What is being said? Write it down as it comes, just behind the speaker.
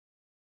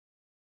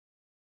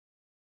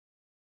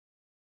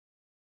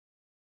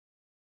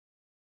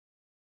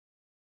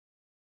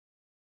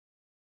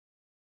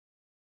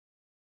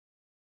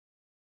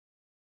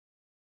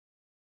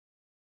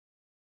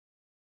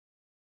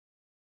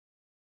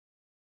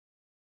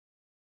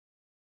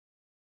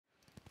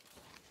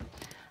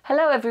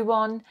Hello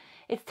everyone,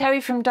 it's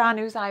Terry from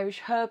Danu's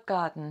Irish Herb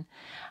Garden.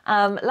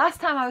 Last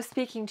time I was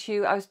speaking to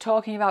you, I was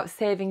talking about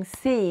saving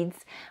seeds,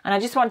 and I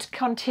just want to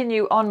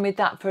continue on with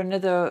that for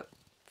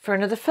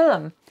another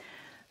film.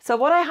 So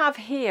what I have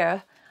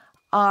here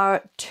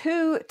are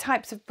two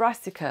types of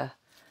brassica.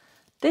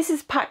 This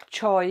is pak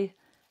choi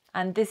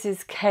and this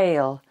is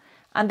kale,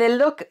 and they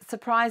look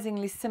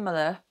surprisingly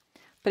similar,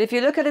 but if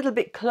you look a little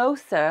bit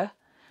closer,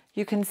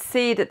 you can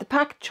see that the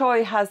pak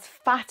choi has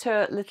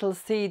fatter little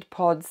seed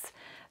pods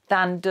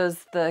than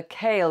does the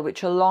kale,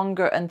 which are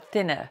longer and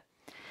thinner.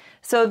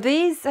 So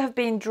these have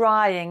been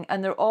drying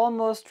and they're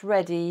almost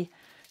ready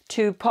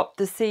to pop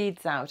the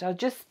seeds out. I'll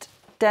just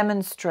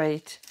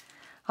demonstrate.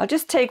 I'll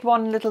just take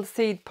one little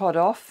seed pod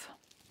off,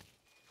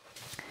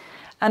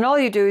 and all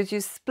you do is you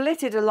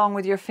split it along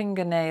with your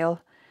fingernail,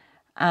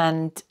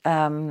 and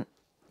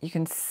you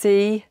can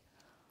see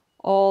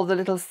all the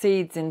little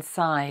seeds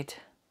inside.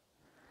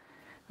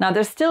 Now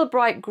they're still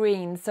bright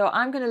green, so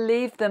I'm going to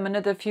leave them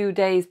another few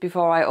days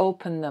before I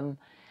open them,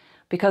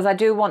 because I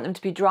do want them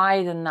to be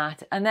drier than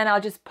that. And then I'll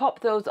just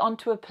pop those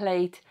onto a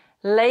plate,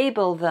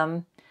 label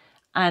them,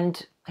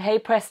 and hey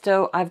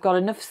presto, I've got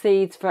enough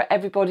seeds for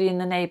everybody in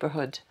the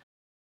neighbourhood.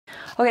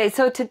 Okay,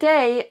 so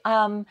today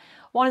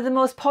one of the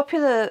most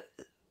popular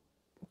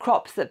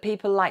crops that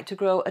people like to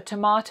grow are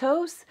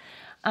tomatoes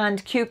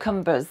and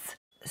cucumbers.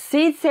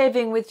 Seed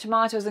saving with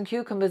tomatoes and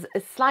cucumbers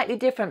is slightly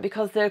different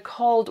because they're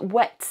called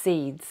wet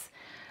seeds,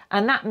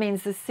 and that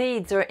means the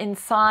seeds are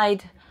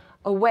inside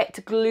a wet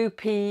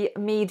gloopy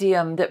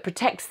medium that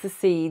protects the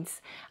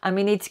seeds, and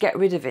we need to get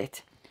rid of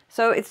it.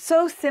 So it's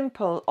so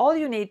simple. All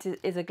you need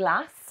is a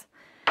glass.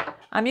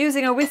 I'm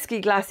using a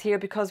whiskey glass here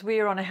because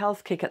we're on a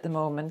health kick at the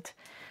moment,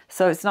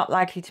 so it's not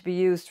likely to be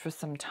used for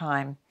some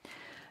time.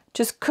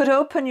 Just cut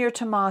open your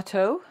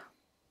tomato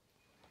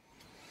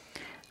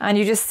and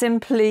you just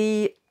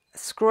simply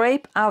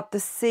scrape out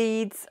the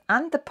seeds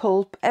and the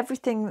pulp,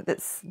 everything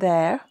that's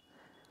there,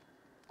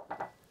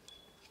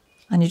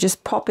 and you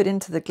just pop it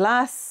into the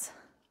glass.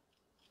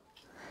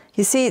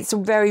 You see it's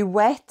very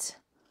wet.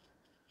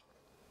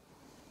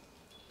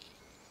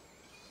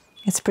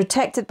 It's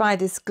protected by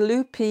this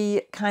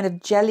gloopy kind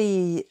of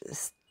jelly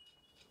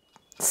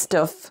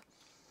stuff.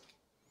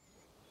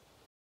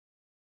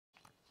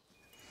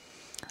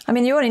 I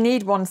mean, you only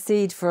need one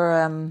seed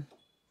for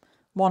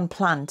one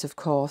plant, of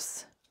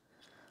course.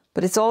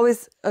 But it's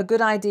always a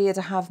good idea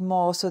to have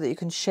more so that you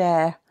can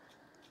share.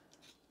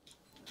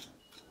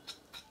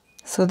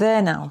 So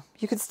there now.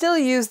 You could still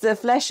use the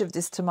flesh of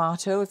this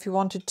tomato if you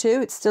wanted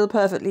to. It's still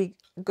perfectly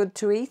good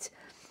to eat.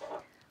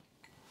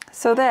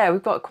 So there,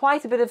 we've got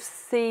quite a bit of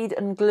seed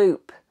and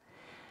gloop.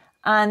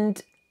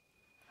 And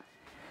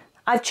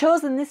I've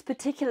chosen this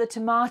particular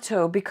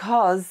tomato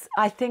because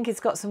I think it's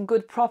got some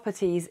good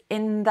properties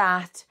in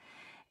that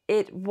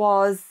it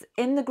was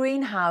in the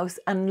greenhouse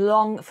and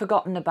long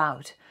forgotten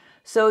about.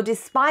 So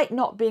despite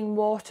not being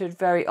watered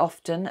very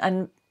often,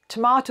 and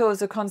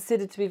tomatoes are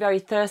considered to be very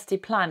thirsty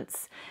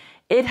plants,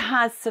 it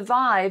has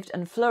survived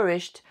and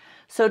flourished.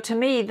 So to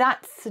me,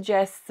 that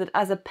suggests that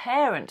as a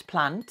parent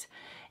plant,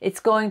 it's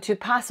going to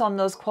pass on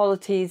those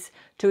qualities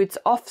to its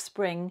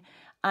offspring,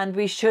 and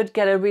we should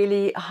get a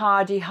really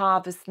hardy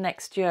harvest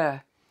next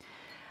year.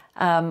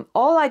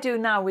 All I do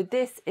now with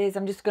this is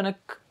I'm just going to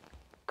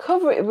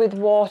cover it with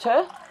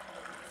water.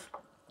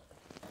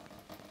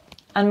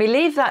 And we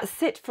leave that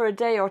sit for a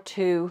day or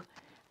two,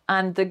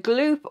 and the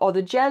gloop or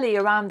the jelly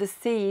around the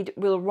seed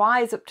will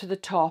rise up to the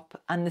top,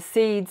 and the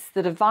seeds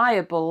that are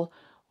viable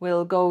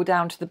will go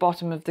down to the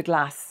bottom of the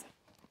glass.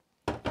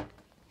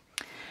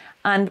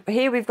 And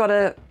here we've got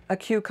a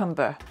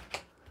cucumber.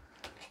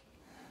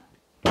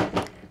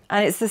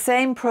 And it's the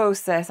same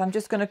process. I'm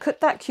just going to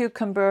cut that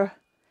cucumber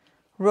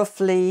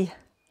roughly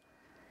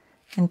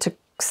into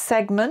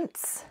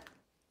segments.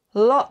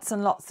 Lots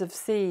and lots of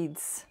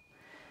seeds.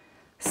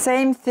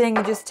 Same thing,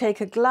 you just take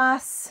a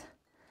glass,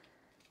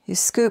 you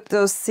scoop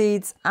those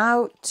seeds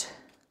out.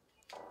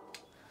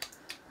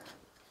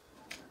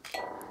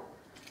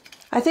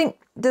 I think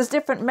there's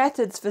different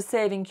methods for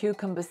saving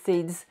cucumber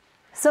seeds.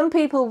 Some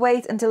people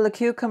wait until the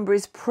cucumber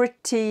is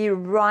pretty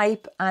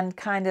ripe and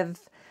kind of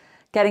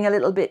getting a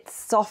little bit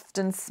soft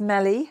and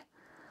smelly,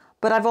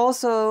 but I've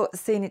also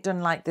seen it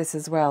done like this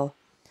as well.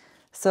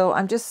 So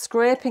I'm just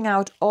scraping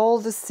out all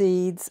the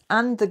seeds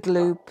and the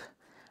gloop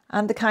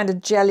and the kind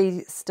of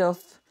jelly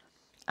stuff,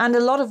 and a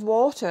lot of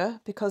water,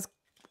 because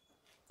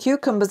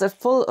cucumbers are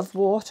full of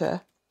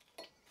water.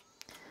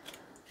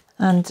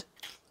 And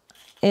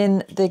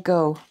in they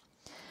go.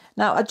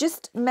 Now I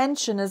just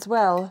mention as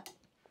well,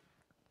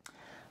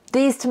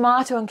 these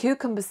tomato and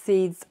cucumber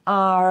seeds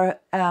are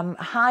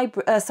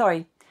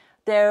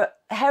they're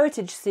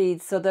heritage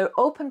seeds, so they're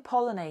open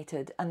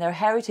pollinated and they're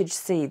heritage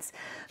seeds.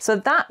 So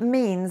that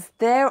means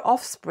their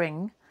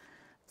offspring,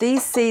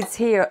 these seeds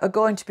here, are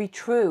going to be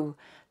true.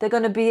 They're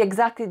going to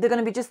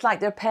be just like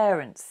their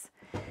parents.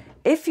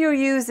 If you're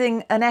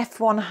using an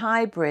F1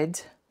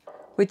 hybrid,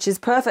 which is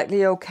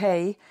perfectly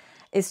okay,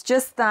 it's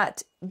just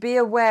that be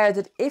aware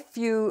that if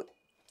you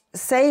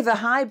save a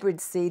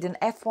hybrid seed, an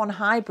F1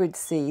 hybrid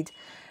seed,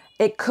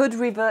 it could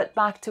revert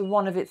back to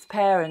one of its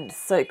parents.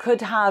 So it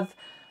could have,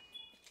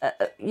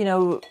 you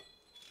know,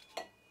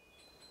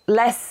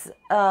 less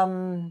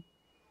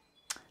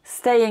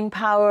staying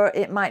power.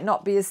 It might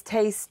not be as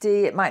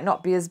tasty. It might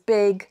not be as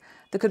big.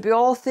 There could be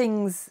all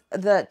things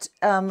that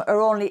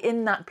are only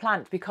in that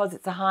plant because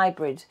it's a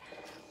hybrid.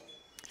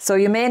 So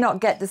you may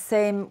not get the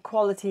same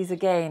qualities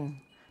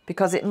again,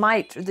 because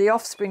the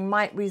offspring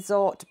might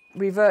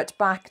revert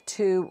back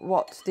to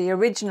what the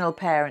original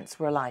parents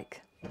were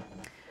like.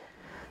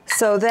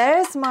 So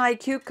there's my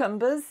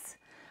cucumbers,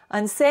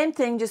 and same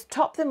thing, just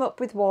top them up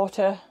with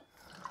water.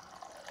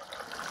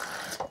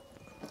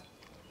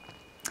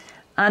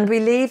 And we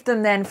leave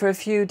them then for a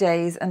few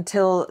days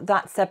until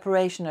that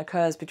separation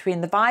occurs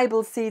between the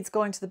viable seeds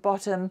going to the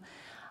bottom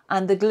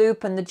and the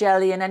gloop and the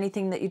jelly and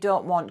anything that you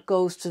don't want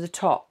goes to the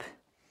top.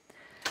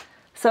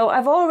 So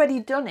I've already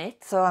done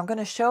it, so I'm going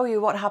to show you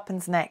what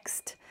happens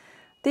next.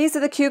 These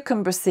are the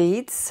cucumber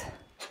seeds.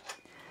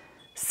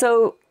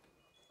 So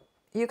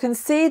you can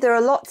see there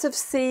are lots of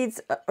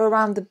seeds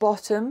around the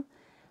bottom.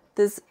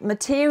 There's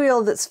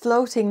material that's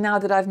floating now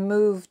that I've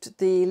moved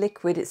the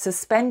liquid. It's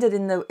suspended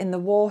in the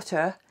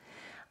water.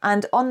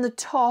 And on the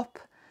top,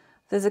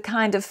 there's a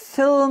kind of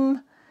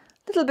film,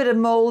 little bit of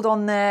mold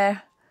on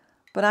there,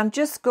 but I'm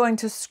just going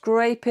to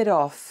scrape it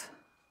off.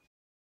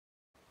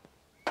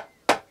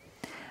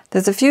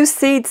 There's a few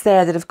seeds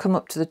there that have come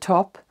up to the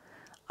top.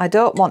 I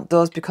don't want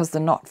those because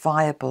they're not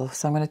viable,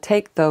 so I'm going to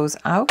take those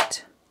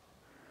out.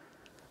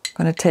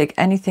 I'm going to take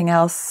anything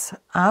else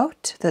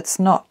out that's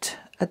not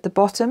at the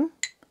bottom.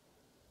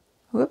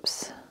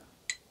 Whoops.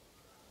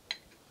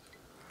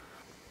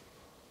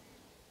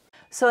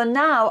 So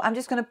now I'm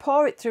just going to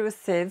pour it through a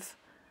sieve,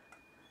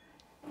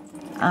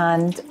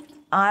 and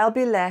I'll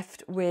be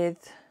left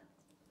with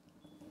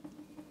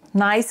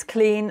nice,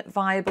 clean,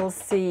 viable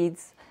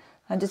seeds.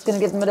 I'm just going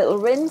to give them a little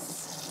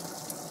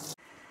rinse.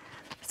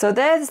 So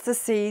there's the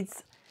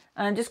seeds.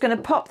 I'm just going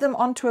to pop them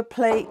onto a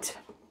plate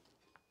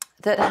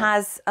that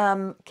has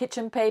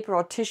kitchen paper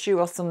or tissue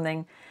or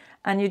something,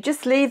 and you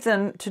just leave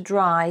them to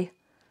dry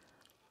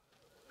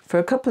for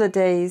a couple of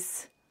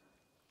days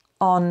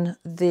on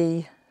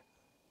the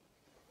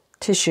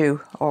tissue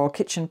or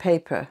kitchen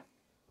paper.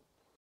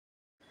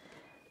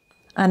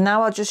 And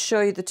now I'll just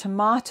show you the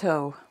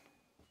tomato.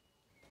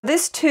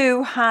 This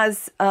too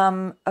has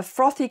a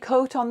frothy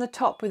coat on the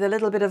top with a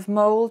little bit of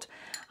mold.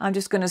 I'm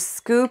just going to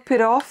scoop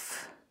it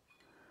off.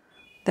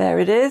 There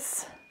it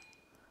is.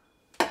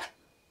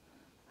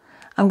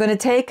 I'm going to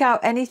take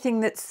out anything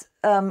that's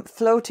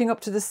floating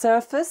up to the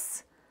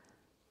surface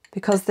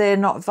because they're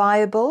not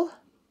viable.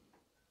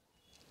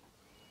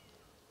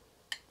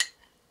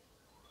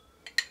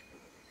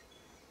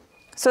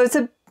 So it's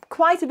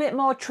quite a bit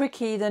more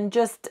tricky than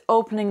just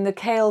opening the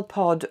kale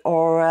pod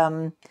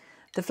or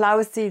the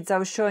flower seeds I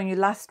was showing you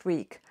last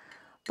week.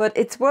 But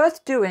it's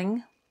worth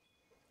doing.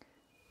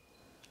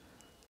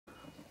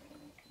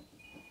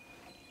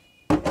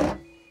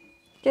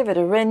 Give it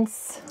a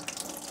rinse.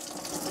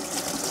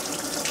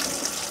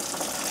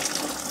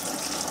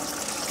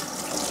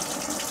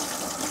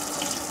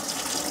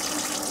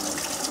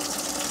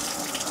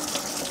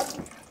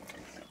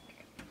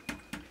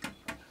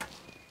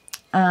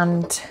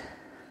 And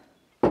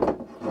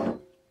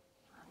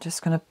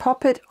just going to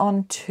pop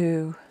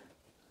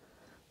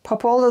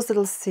all those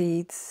little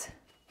seeds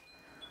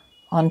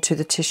onto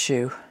the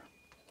tissue.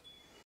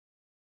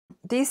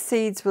 These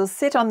seeds will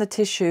sit on the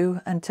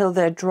tissue until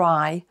they're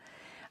dry,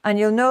 and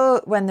you'll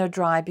know when they're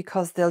dry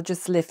because they'll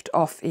just lift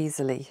off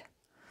easily.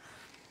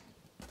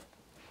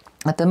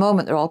 At the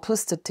moment they're all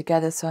clustered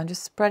together, so I'm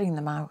just spreading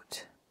them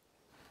out.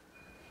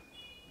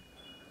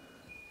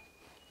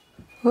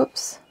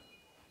 Whoops.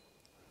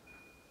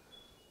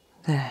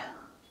 There.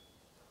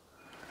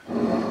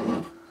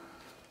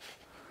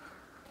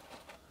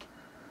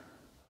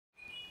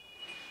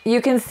 You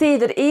can see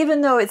that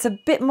even though it's a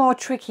bit more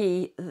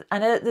tricky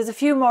and there's a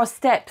few more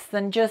steps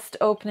than just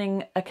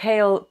opening a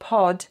kale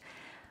pod,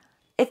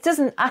 it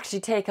doesn't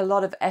actually take a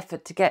lot of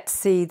effort to get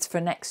seeds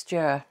for next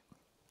year.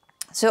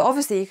 So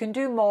obviously you can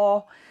do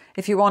more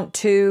if you want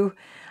to.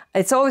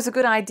 It's always a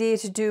good idea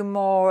to do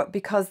more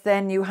because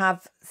then you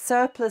have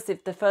surplus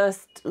if the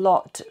first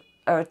lot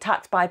are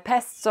attacked by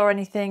pests or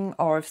anything,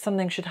 or if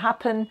something should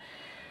happen.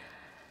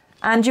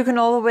 And you can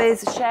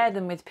always share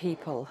them with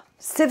people.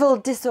 Civil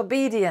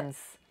disobedience.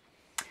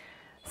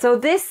 So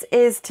this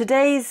is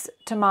today's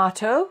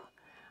tomato.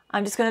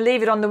 I'm just going to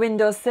leave it on the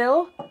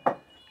windowsill.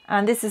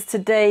 And this is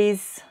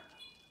today's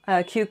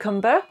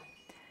cucumber.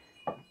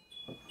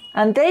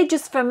 And they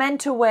just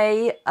ferment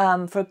away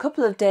for a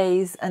couple of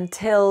days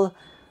until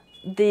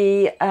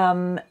the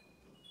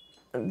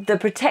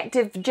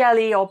protective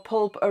jelly or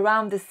pulp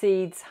around the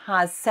seeds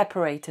has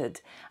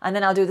separated, and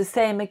then I'll do the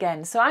same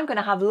again. So I'm going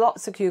to have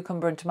lots of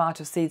cucumber and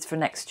tomato seeds for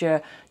next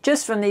year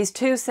just from these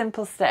two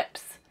simple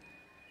steps.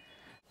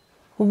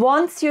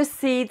 Once your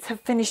seeds have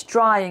finished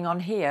drying on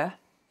here,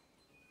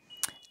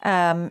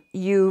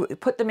 you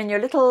put them in your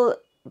little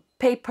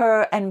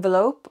paper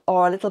envelope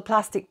or a little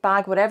plastic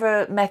bag,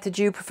 whatever method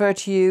you prefer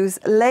to use.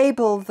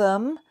 Label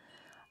them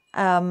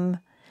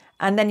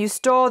and then you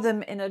store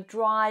them in a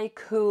dry,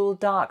 cool,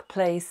 dark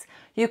place.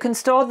 You can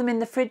store them in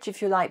the fridge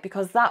if you like,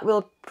 because that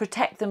will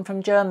protect them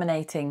from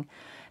germinating.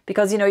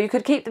 Because, you know, you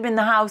could keep them in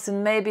the house,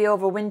 and maybe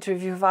over winter,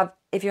 if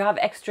you have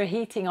extra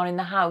heating on in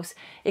the house,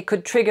 it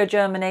could trigger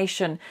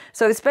germination.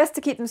 So it's best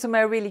to keep them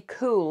somewhere really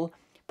cool,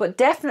 but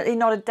definitely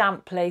not a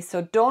damp place.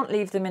 So don't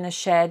leave them in a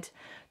shed.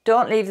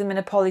 Don't leave them in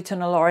a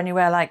polytunnel or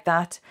anywhere like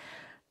that.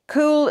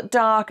 Cool,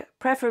 dark,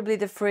 preferably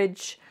the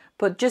fridge,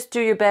 but just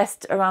do your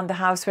best around the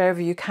house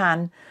wherever you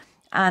can.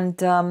 And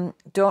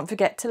don't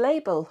forget to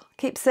label.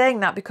 Keep saying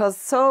that, because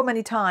so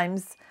many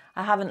times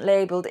I haven't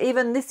labelled.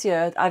 Even this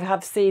year I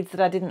have seeds that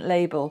I didn't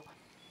label.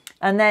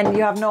 And then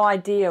you have no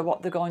idea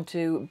what they're going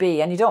to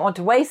be. And you don't want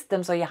to waste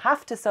them, so you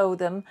have to sow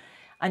them.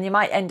 And you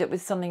might end up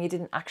with something you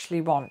didn't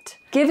actually want.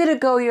 Give it a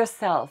go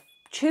yourself.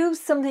 Choose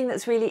something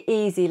that's really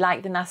easy,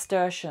 like the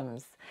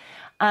nasturtiums.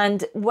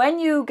 And when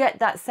you get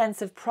that sense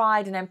of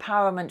pride and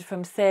empowerment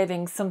from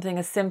saving something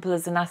as simple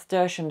as a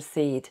nasturtium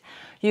seed,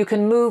 you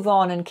can move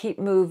on and keep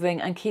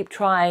moving and keep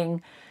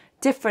trying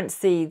different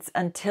seeds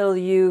until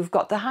you've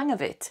got the hang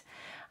of it.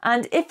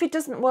 And if it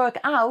doesn't work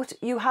out,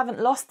 you haven't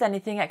lost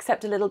anything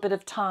except a little bit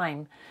of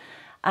time.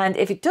 And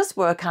if it does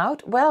work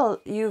out, well,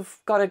 you've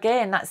got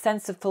again that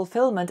sense of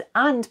fulfillment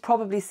and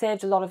probably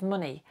saved a lot of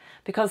money,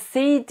 because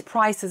seed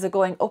prices are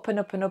going up and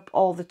up and up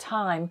all the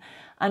time.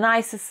 And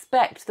I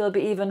suspect they'll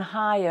be even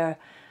higher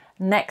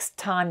next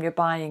time you're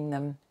buying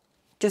them,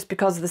 just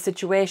because of the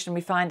situation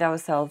we find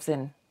ourselves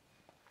in.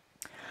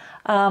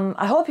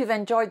 I hope you've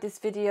enjoyed this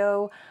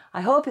video. I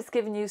hope it's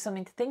given you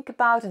something to think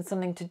about and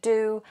something to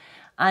do.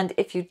 And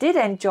if you did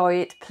enjoy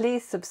it,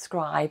 please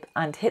subscribe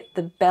and hit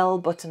the bell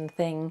button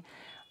thing.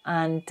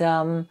 And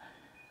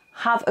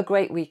have a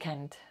great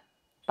weekend.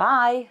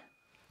 Bye.